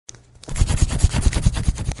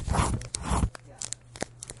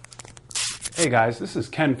Hey guys, this is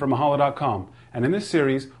Ken from Mahalo.com, and in this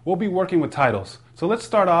series, we'll be working with titles. So let's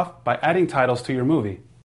start off by adding titles to your movie.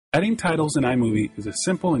 Adding titles in iMovie is a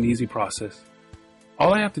simple and easy process.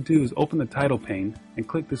 All I have to do is open the title pane and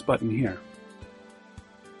click this button here.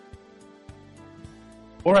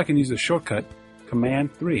 Or I can use the shortcut,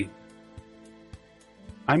 Command 3.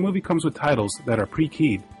 iMovie comes with titles that are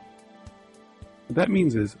pre-keyed. What that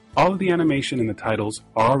means is, all of the animation in the titles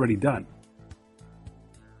are already done.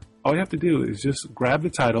 All you have to do is just grab the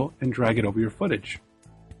title and drag it over your footage.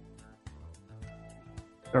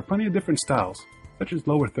 There are plenty of different styles, such as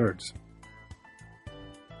lower thirds.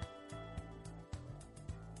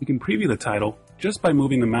 You can preview the title just by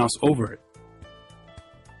moving the mouse over it.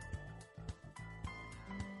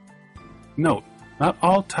 Note, not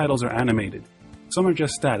all titles are animated. Some are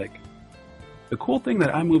just static. The cool thing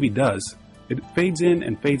that iMovie does, it fades in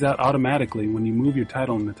and fades out automatically when you move your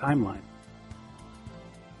title in the timeline.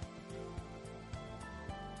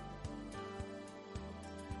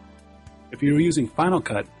 If you were using Final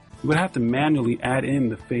Cut, you would have to manually add in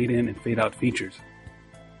the fade in and fade out features.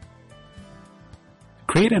 To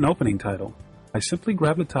create an opening title, I simply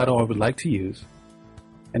grab the title I would like to use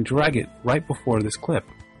and drag it right before this clip,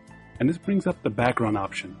 and this brings up the background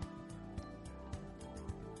option.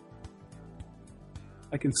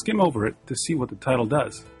 I can skim over it to see what the title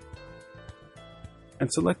does,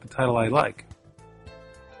 and select the title I like.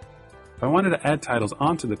 If I wanted to add titles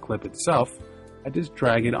onto the clip itself, I just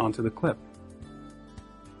drag it onto the clip.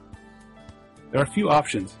 There are a few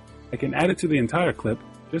options. I can add it to the entire clip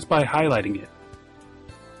just by highlighting it,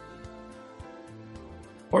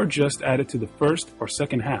 or just add it to the first or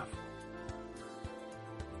second half.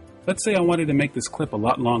 Let's say I wanted to make this clip a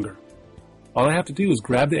lot longer. All I have to do is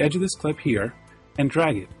grab the edge of this clip here and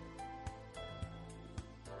drag it.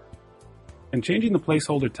 And changing the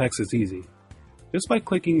placeholder text is easy. Just by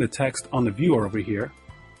clicking the text on the viewer over here,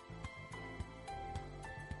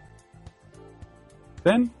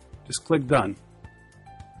 then just click Done.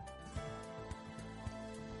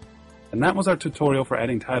 And that was our tutorial for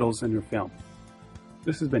adding titles in your film.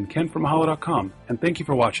 This has been Ken from Mahalo.com, and thank you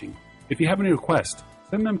for watching. If you have any requests,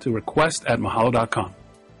 send them to request@mahalo.com.